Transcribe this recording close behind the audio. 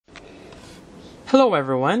Hello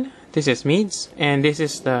everyone, this is Meads, and this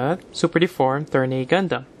is the Super Deformed Turn A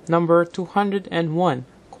Gundam, number 201.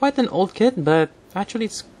 Quite an old kit, but actually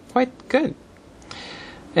it's quite good.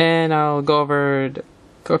 And I'll go over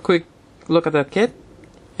a quick look at the kit,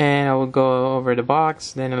 and I will go over the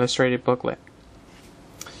box, then illustrated booklet.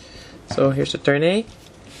 So here's the Turn A.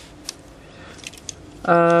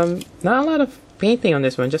 Not a lot of painting on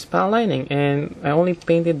this one, just panel lining, and I only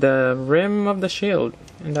painted the rim of the shield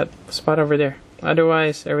and that spot over there.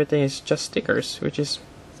 Otherwise, everything is just stickers, which is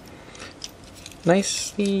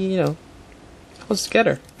nicely, put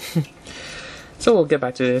together. So we'll get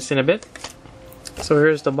back to this in a bit. So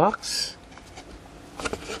here's the box.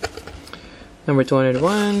 Number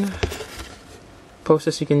 201.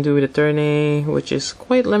 Poses you can do with the Turn A, which is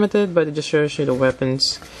quite limited, but it just shows you the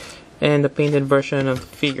weapons and the painted version of the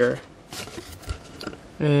figure.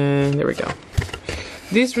 And there we go.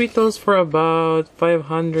 This retails for about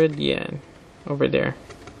 500 yen over there.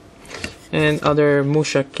 And other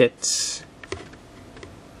Musha kits,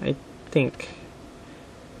 I think.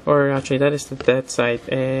 Or actually, that is the dead side.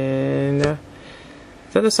 And is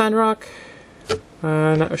that the Sandrock?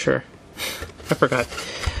 Not sure. I forgot.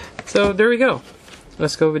 So there we go.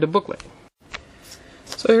 Let's go with the booklet.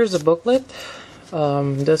 So here's the booklet.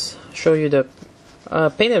 Just show you the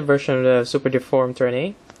painted version of the Super Deformed Turn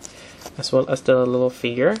A, as well as the little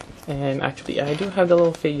figure. And actually, I do have the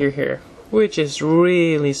little figure here, which is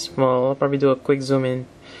really small. I'll probably do a quick zoom in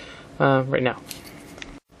right now.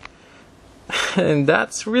 And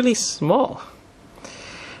that's really small.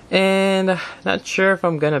 And not sure if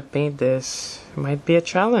I'm gonna paint this. Might be a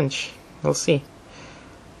challenge. We'll see.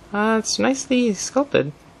 It's nicely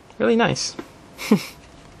sculpted. Really nice.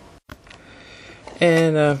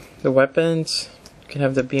 And the weapons, you can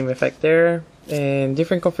have the beam effect there, and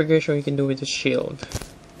different configuration you can do with the shield.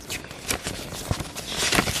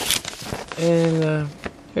 And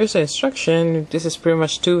here's the instruction. This is pretty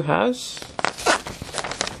much two halves.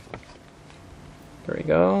 There we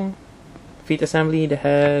go. Feet assembly, the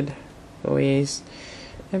head, the waist,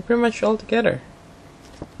 and pretty much all together.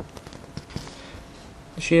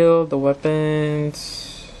 The shield, the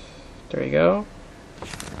weapons. There you go.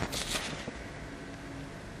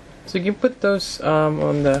 So you can put those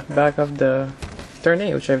on the back of the Turn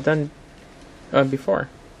A, which I've done before.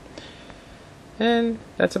 And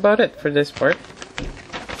that's about it for this part.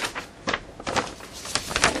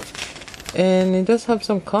 And it does have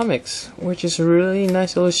some comics, which is really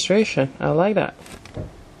nice illustration. I like that.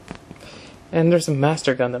 And there's a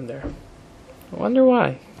Master Gundam there. I wonder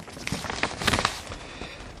why.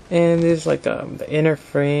 And there's like the inner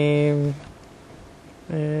frame.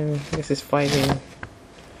 And this is fighting.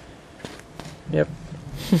 Yep.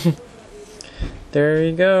 There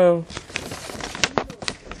you go.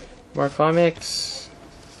 More comics.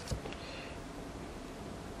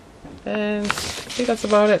 And I think that's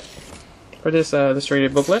about it for this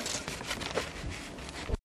illustrated booklet.